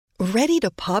Ready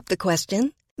to pop the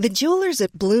question? The jewelers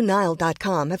at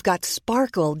BlueNile.com have got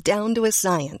sparkle down to a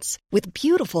science with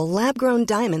beautiful lab-grown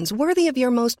diamonds worthy of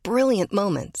your most brilliant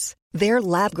moments. Their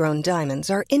lab-grown diamonds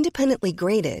are independently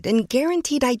graded and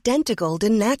guaranteed identical to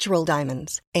natural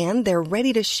diamonds, and they're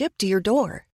ready to ship to your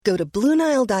door. Go to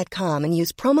BlueNile.com and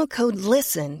use promo code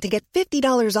LISTEN to get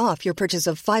 $50 off your purchase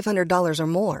of $500 or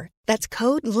more. That's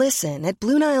code LISTEN at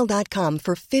BlueNile.com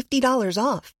for $50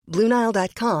 off.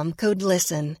 BlueNile.com, code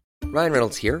LISTEN. Ryan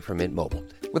Reynolds here from Mint Mobile.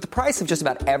 With the price of just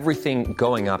about everything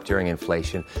going up during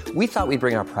inflation, we thought we'd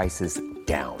bring our prices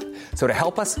down. So to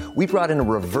help us, we brought in a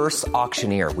reverse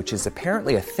auctioneer, which is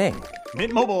apparently a thing.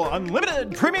 Mint Mobile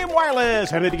Unlimited Premium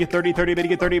Wireless. How to get 30, 30, how to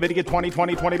get 30, how to get 20,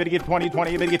 20, 20, how to get 20,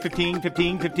 20, how to get 15,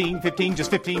 15, 15, 15, just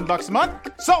 $15 a month?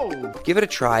 Sold! Give it a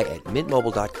try at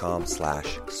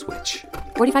mintmobile.com/switch.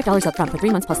 $45 up front for 3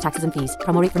 months plus taxes and fees.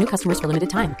 Promo rate for new customers for limited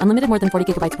time. Unlimited more than 40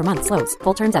 gigabytes per month. Slows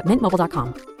full terms at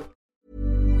mintmobile.com.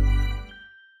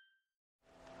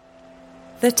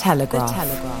 The Telegraph.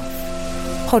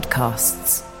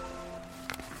 Podcasts.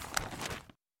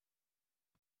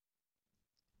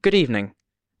 Good evening.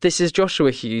 This is Joshua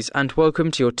Hughes and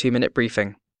welcome to your 2-minute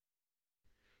briefing.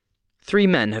 3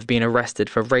 men have been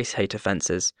arrested for race hate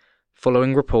offences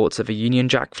following reports of a Union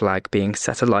Jack flag being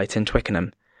set alight in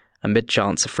Twickenham amid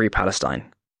chants of Free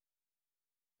Palestine.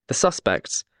 The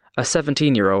suspects, a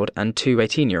 17-year-old and 2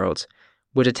 18-year-olds,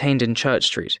 were detained in Church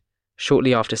Street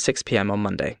shortly after 6 p.m. on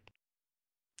Monday.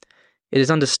 It is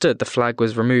understood the flag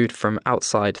was removed from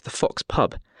outside the Fox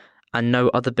pub and no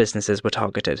other businesses were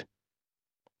targeted.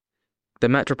 The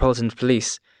Metropolitan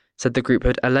Police said the group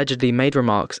had allegedly made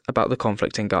remarks about the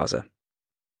conflict in Gaza.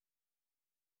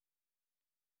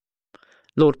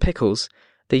 Lord Pickles,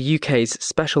 the UK's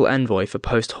special envoy for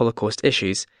post-Holocaust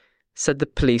issues, said the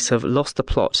police have lost the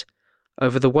plot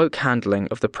over the woke handling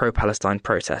of the pro-Palestine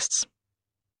protests.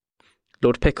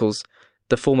 Lord Pickles,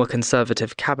 the former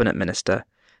Conservative cabinet minister,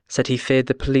 said he feared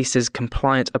the police's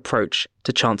compliant approach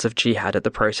to chants of jihad at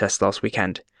the protests last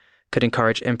weekend could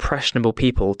encourage impressionable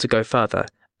people to go further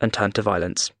and turn to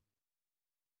violence.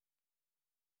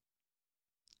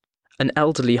 An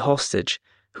elderly hostage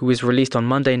who was released on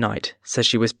Monday night says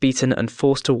she was beaten and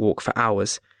forced to walk for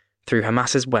hours through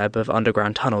Hamas's web of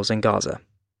underground tunnels in Gaza.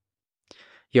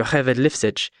 Yocheved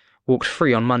Lifsich walked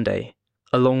free on Monday,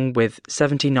 along with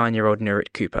 79-year-old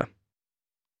Nurit Cooper.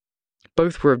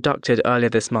 Both were abducted earlier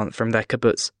this month from their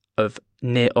kibbutz of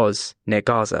Nir Oz, near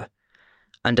Gaza,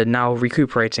 and are now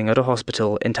recuperating at a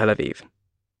hospital in Tel Aviv.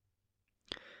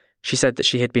 She said that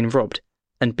she had been robbed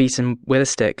and beaten with a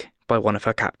stick by one of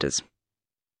her captors.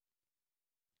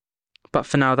 But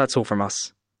for now, that's all from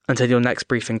us. Until your next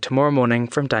briefing tomorrow morning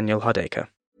from Daniel Hardacre.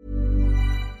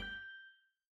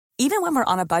 Even when we're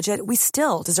on a budget, we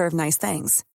still deserve nice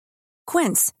things.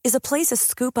 Quince is a place to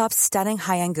scoop up stunning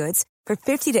high-end goods for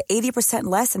 50 to 80%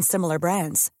 less than similar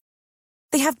brands.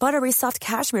 They have buttery soft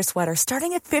cashmere sweaters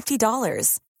starting at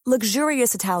 $50,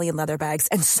 luxurious Italian leather bags,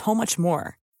 and so much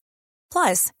more.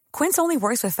 Plus, Quince only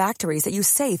works with factories that use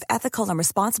safe, ethical, and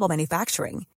responsible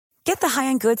manufacturing. Get the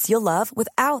high-end goods you'll love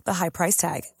without the high price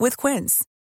tag with Quince.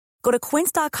 Go to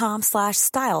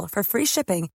quince.com/style for free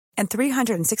shipping and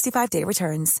 365-day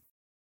returns.